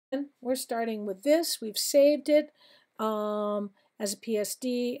we're starting with this. We've saved it as a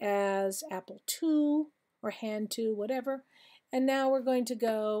PSD, as Apple II or Hand 2, whatever. And now we're going to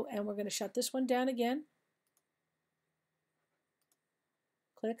go and we're going to shut this one down again.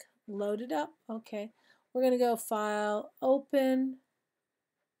 Click, load it up. Okay. We're going to go File, Open.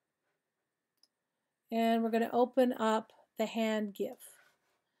 And we're going to open up the hand GIF.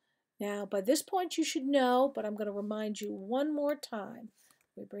 Now, by this point, you should know, but I'm going to remind you one more time.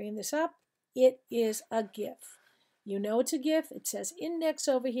 We're bringing this up. It is a GIF. You know it's a GIF. It says index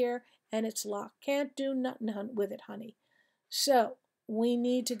over here, and it's locked. Can't do nothing with it, honey. So we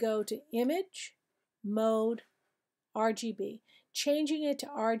need to go to Image, Mode, RGB. Changing it to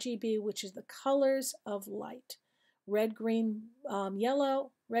RGB, which is the colors of light. Red, green,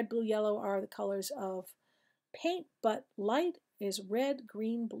 yellow. Red, blue, yellow are the colors of paint, but light is red,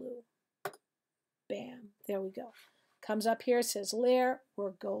 green, blue. Bam, there we go. Comes up here, says layer,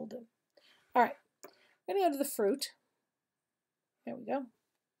 we're golden. All right, we're going to go to the fruit. There we go.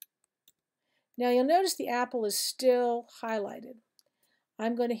 Now you'll notice the apple is still highlighted.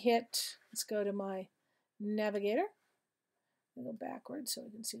 I'm going to hit, let's go to my navigator. I'll go backwards so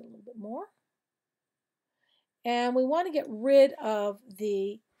we can see a little bit more. And we want to get rid of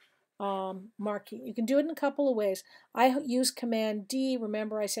the marking. You can do it in a couple of ways. I use Command D.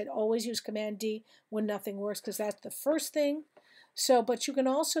 Remember I said always use Command D when nothing works because that's the first thing. So, but you can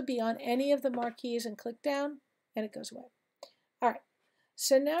also be on any of the marquees and click down and it goes away. All right.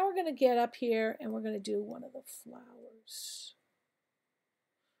 So now we're going to get up here and we're going to do one of the flowers.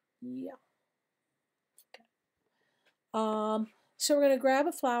 Yeah. Okay. So we're going to grab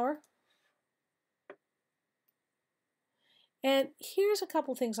a flower. And here's a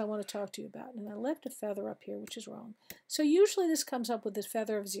couple things I want to talk to you about. And I left a feather up here, which is wrong. So usually this comes up with this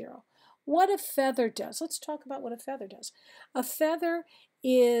feather of 0. What a feather does, let's talk about what a feather does. A feather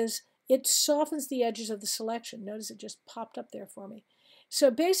is, it softens the edges of the selection. Notice it just popped up there for me. So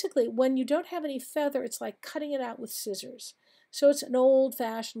basically, when you don't have any feather, it's like cutting it out with scissors. So it's an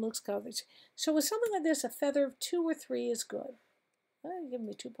old-fashioned looks coverage. So with something like this, a feather of 2 or 3 is good. Well, you're giving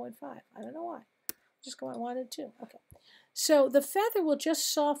me 2.5. I don't know why. Just go, I wanted 2. Okay. So the feather will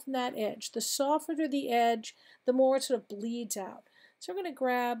just soften that edge. The softer the edge, the more it sort of bleeds out. So we're going to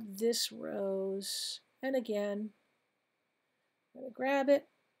grab this rose, and again, I'm going to grab it.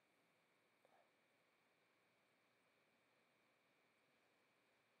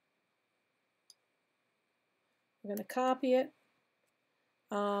 We're going to copy it,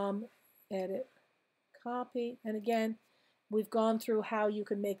 edit, copy, and again, we've gone through how you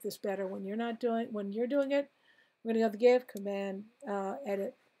can make this better when you're doing it. We're going to go to the GIF, Command,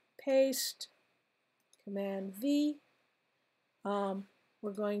 edit, paste, Command V.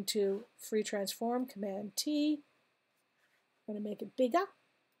 We're going to free transform, Command T. We're going to make it bigger.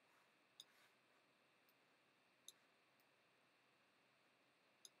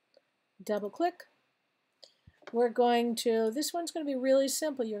 Double click. We're going to, this one's going to be really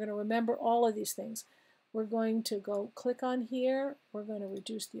simple. You're going to remember all of these things. We're going to go click on here. We're going to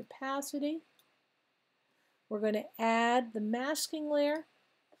reduce the opacity. We're going to add the masking layer.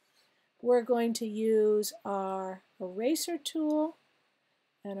 We're going to use our eraser tool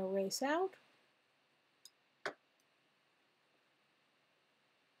and erase out.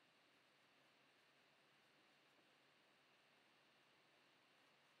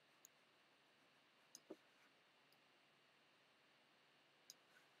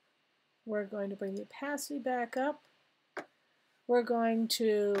 We're going to bring the opacity back up. We're going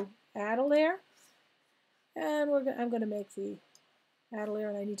to add a layer. And I'm going to make the add a layer,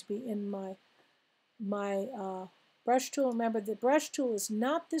 and I need to be in my brush tool. Remember, the brush tool is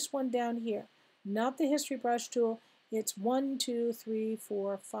not this one down here, not the history brush tool. It's 1, 2, 3,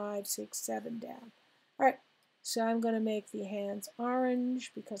 4, 5, 6, 7 down. All right, so I'm going to make the hands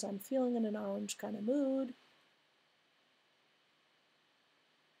orange because I'm feeling in an orange kind of mood.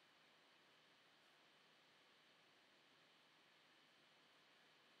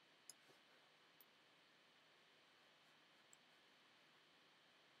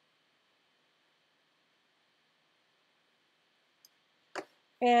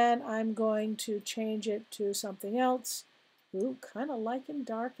 And I'm going to change it to something else. Ooh, kind of light and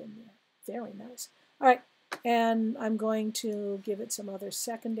dark in there. Very nice. All right, and I'm going to give it some other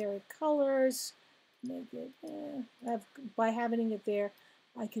secondary colors. Make it, by having it there,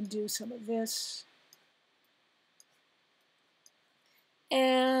 I can do some of this.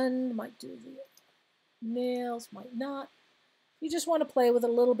 And might do the nails, might not. You just want to play with it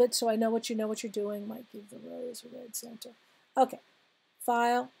a little bit so I know what you're doing. Might give the rose a red center. Okay.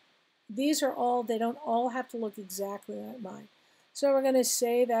 File. These are all, they don't all have to look exactly like mine. So we're going to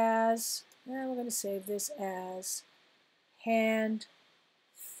save as, we're going to save this as hand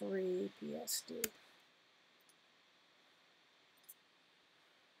 3 PSD.